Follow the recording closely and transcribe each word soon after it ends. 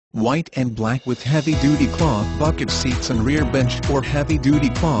white and black with heavy-duty cloth bucket seats and rear bench or heavy-duty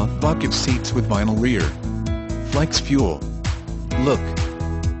cloth bucket seats with vinyl rear. Flex fuel. Look.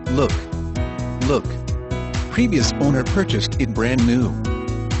 Look. Look. Previous owner purchased it brand new.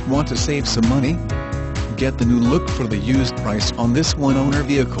 Want to save some money? Get the new look for the used price on this one-owner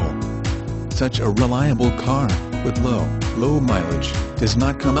vehicle. Such a reliable car, with low mileage, does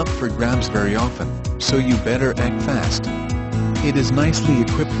not come up for grabs very often, so you better act fast. It is nicely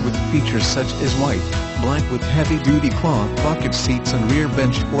equipped with features such as white, black with heavy-duty cloth bucket seats and rear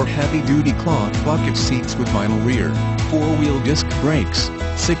bench or heavy-duty cloth bucket seats with vinyl rear, 4-wheel disc brakes,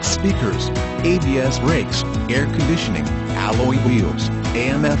 6 speakers, ABS brakes, air conditioning, alloy wheels,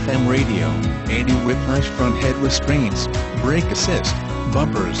 AM/FM radio, anti-whiplash front head restraints, brake assist,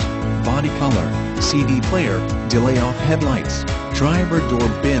 bumpers, body color, CD player, delay-off headlights, driver door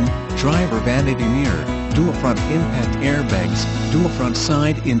bin, driver vanity mirror, dual front impact airbags, dual front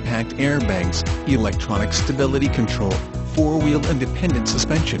side impact airbags, electronic stability control, 4-wheel independent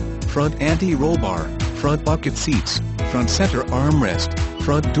suspension, front anti-roll bar, front bucket seats, front center armrest,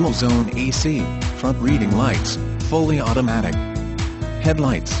 front dual zone AC, front reading lights, fully automatic.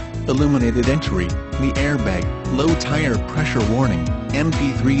 Headlights, illuminated entry, the airbag, low tire pressure warning,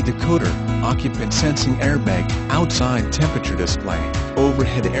 MP3 decoder, occupant sensing airbag, outside temperature display,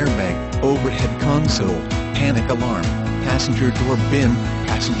 overhead airbag, overhead console, panic alarm, passenger door bin,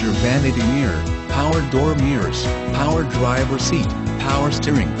 passenger vanity mirror, power door mirrors, power driver seat, power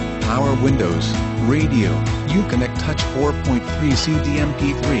steering, power windows, radio, UConnect Touch 4.3 CD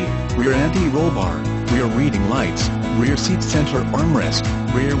MP3, rear anti-roll bar, rear reading lights, rear seat center armrest,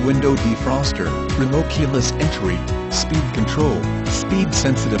 rear window defroster, remote keyless entry, speed control, speed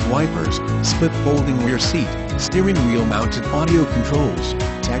sensitive wipers, split folding rear seat, steering wheel mounted audio controls,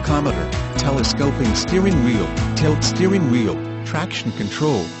 tachometer, telescoping steering wheel, tilt steering wheel, traction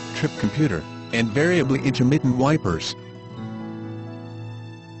control, trip computer, and variably intermittent wipers.